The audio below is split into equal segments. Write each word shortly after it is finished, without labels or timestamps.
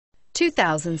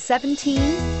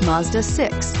2017 Mazda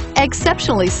 6.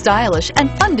 Exceptionally stylish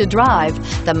and fun to drive,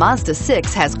 the Mazda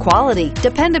 6 has quality,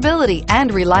 dependability,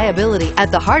 and reliability at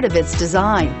the heart of its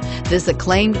design. This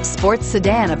acclaimed sports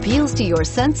sedan appeals to your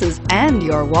senses and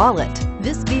your wallet.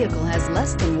 This vehicle has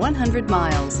less than 100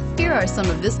 miles. Here are some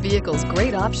of this vehicle's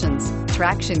great options: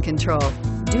 traction control,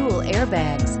 dual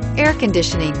airbags, air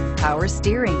conditioning, power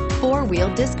steering,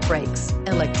 four-wheel disc brakes,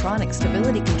 electronic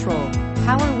stability control,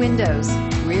 power windows,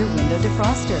 rear window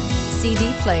defroster,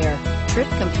 CD player, trip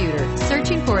computer.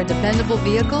 Searching for a dependable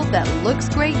vehicle that looks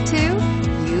great too?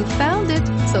 You found it,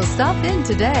 so stop in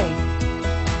today.